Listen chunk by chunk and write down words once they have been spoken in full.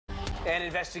An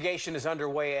investigation is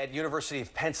underway at University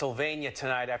of Pennsylvania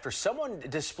tonight after someone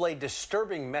displayed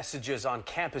disturbing messages on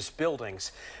campus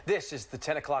buildings. This is the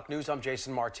 10 o'clock news. I'm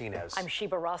Jason Martinez. I'm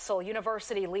Sheba Russell.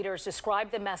 University leaders describe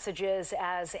the messages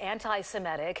as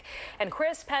anti-Semitic. And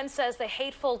Chris, Penn says the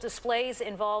hateful displays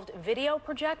involved video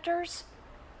projectors.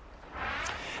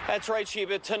 That's right,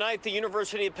 Sheba. Tonight, the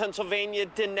University of Pennsylvania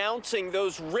denouncing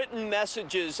those written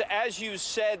messages, as you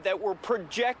said, that were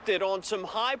projected on some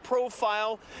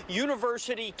high-profile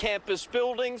university campus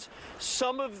buildings.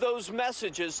 Some of those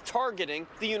messages targeting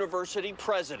the university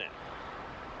president.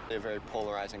 A very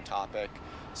polarizing topic,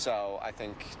 so I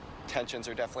think tensions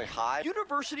are definitely high.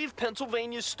 University of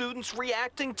Pennsylvania students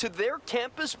reacting to their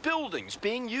campus buildings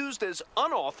being used as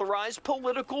unauthorized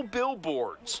political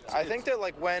billboards. I think that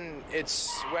when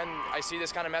I see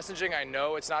this kind of messaging, I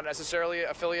know it's not necessarily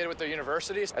affiliated with the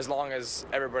universities, as long as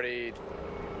everybody,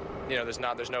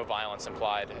 there's no violence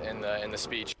implied in the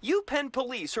speech. UPenn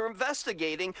police are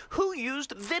investigating who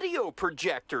used video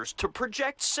projectors to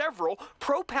project several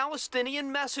pro-Palestinian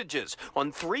messages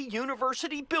on 3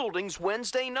 university buildings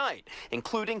Wednesday night,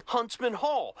 including Huntsman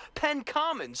Hall, Penn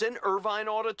Commons, and Irvine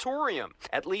Auditorium.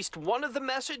 At least one of the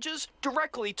messages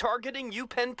directly targeting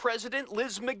UPenn President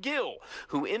Liz McGill,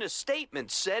 who in a statement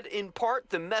said in part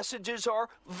the messages are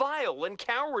vile and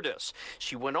cowardice.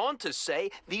 She went on to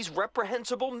say these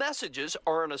reprehensible messages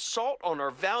are an assault on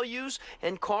our values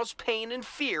and cause pain and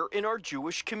fear in our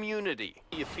Jewish community.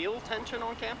 Do you feel tension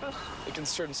on campus? In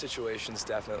certain situations,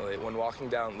 definitely. When walking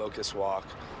down Locust Walk,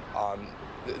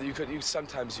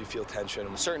 sometimes you feel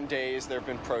tension. Certain days there have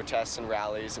been protests and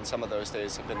rallies, and some of those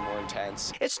days have been more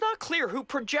intense. It's not clear who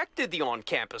projected the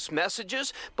on-campus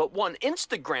messages, but one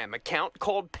Instagram account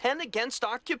called Penn Against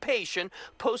Occupation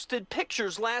posted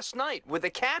pictures last night with a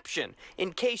caption,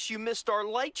 "In case you missed our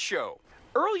light show."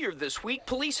 Earlier this week,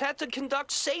 police had to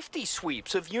conduct safety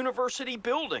sweeps of university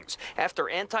buildings after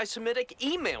anti-Semitic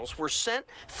emails were sent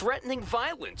threatening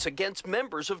violence against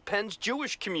members of Penn's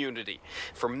Jewish community.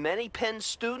 For many Penn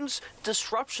students,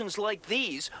 disruptions like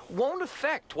these won't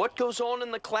affect what goes on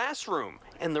in the classroom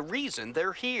and the reason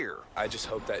they're here. I just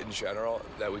hope that in general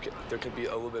that there could be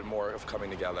a little bit more of coming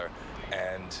together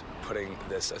and putting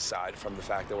this aside from the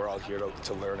fact that we're all here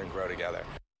to learn and grow together.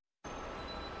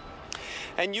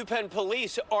 And UPenn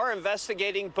police are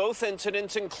investigating both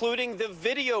incidents, including the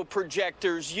video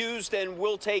projectors used, and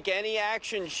will take any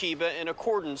action, Sheba, in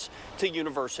accordance to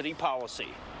university policy.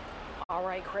 All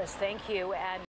right, Chris, thank you. And